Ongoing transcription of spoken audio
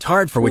worked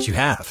hard for what you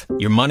have.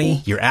 Your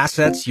money, your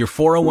assets, your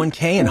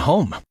 401k, and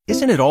home.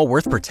 Isn't it all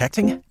worth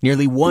protecting?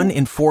 Nearly 1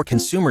 in 4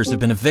 consumers have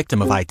been a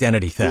victim of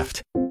identity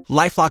theft.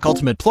 LifeLock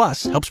Ultimate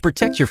Plus helps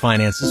protect your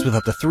finances with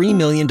up to $3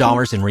 million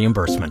in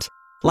reimbursement.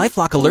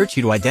 LifeLock alerts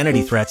you to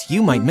identity threats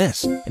you might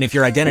miss. And if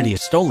your identity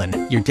is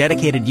stolen, your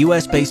dedicated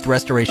U.S.-based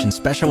restoration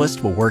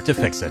specialist will work to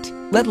fix it.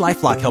 Let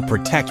LifeLock help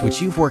protect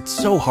what you've worked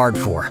so hard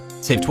for.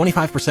 Save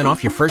 25%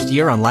 off your first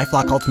year on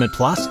LifeLock Ultimate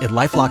Plus at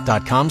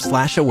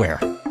LifeLock.com/aware.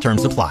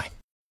 Terms apply.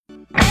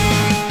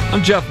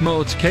 I'm Jeff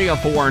Moats,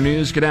 KFOR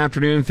News. Good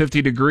afternoon.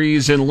 50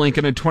 degrees in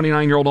Lincoln. A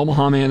 29-year-old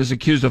Omaha man is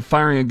accused of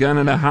firing a gun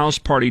at a house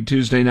party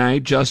Tuesday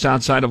night just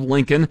outside of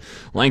Lincoln.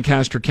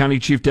 Lancaster County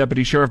Chief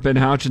Deputy Sheriff Ben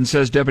Houchin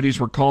says deputies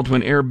were called to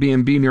an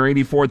Airbnb near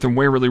 84th and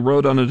Waverly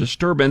Road on a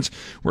disturbance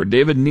where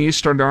David Neese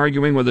started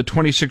arguing with a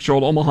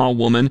 26-year-old Omaha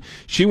woman.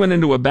 She went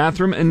into a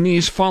bathroom and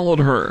Neese followed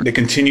her. They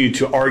continued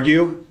to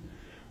argue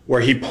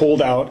where he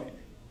pulled out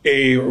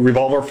a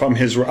revolver from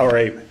his, or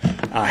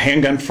a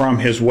handgun from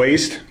his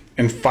waist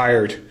and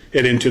fired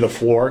it into the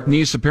floor.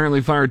 Neese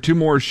apparently fired 2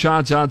 more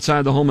shots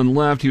outside the home and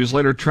left. He was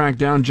later tracked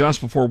down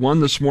just before 1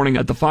 this morning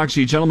at the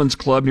Foxy Gentlemen's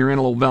Club near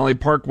Antelope Valley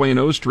Parkway and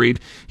O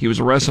Street. He was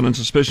arrested on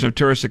suspicion of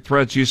terroristic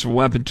threats, use of a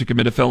weapon to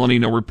commit a felony.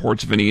 No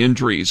reports of any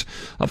injuries.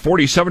 A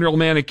 47-year-old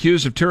man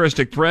accused of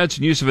terroristic threats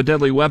and use of a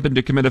deadly weapon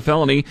to commit a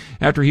felony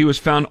after he was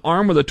found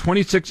armed with a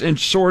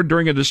 26-inch sword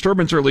during a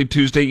disturbance early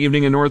Tuesday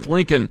evening in North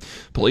Lincoln.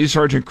 Police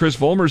Sergeant Chris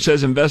Vollmer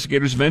says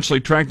investigators eventually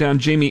tracked down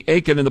Jamie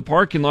Aiken in the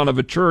parking lot of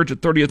a church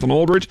at 30th and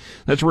Aldrich.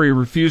 That's where he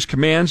refused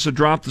commands to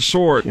drop the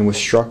sword. And was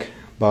struck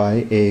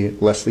by a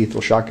less lethal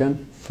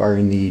shotgun,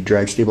 firing the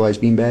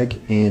drag-stabilized beanbag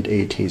and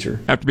a taser.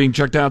 After being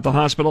checked out at the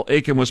hospital,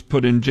 Aiken was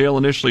put in jail.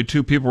 Initially,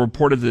 2 people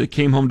reported that they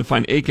came home to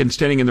find Aiken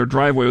standing in their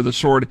driveway with a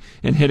sword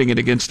and hitting it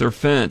against their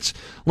fence.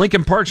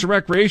 Lincoln Parks and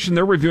Recreation,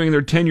 they're reviewing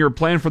their 10-year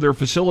plan for their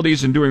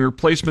facilities and doing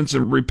replacements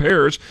and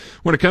repairs.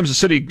 When it comes to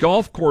city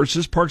golf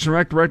courses, Parks and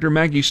Rec Director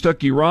Maggie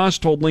Stuckey-Ross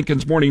told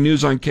Lincoln's Morning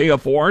News on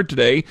KFOR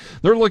today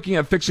they're looking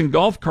at fixing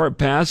golf cart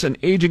paths and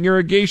aging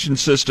irrigation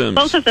systems.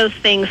 Both of those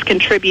things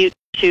contribute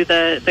to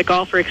the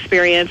golfer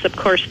experience. Of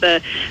course,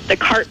 the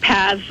cart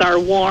paths are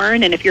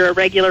worn, and if you're a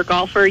regular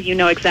golfer, you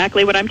know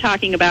exactly what I'm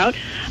talking about.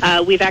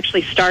 We've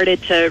actually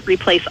started to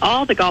replace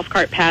all the golf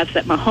cart paths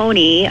at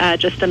Mahoney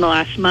just in the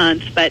last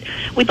month, but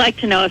we'd like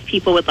to know if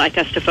people would like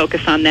us to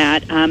focus on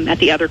that at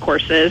the other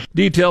courses.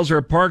 Details are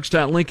at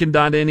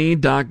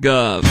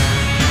parks.lincoln.ne.gov.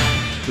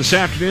 This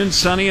afternoon,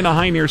 sunny and a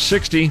high near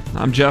 60.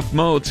 I'm Jeff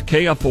Moats,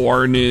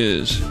 KFOR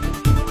News.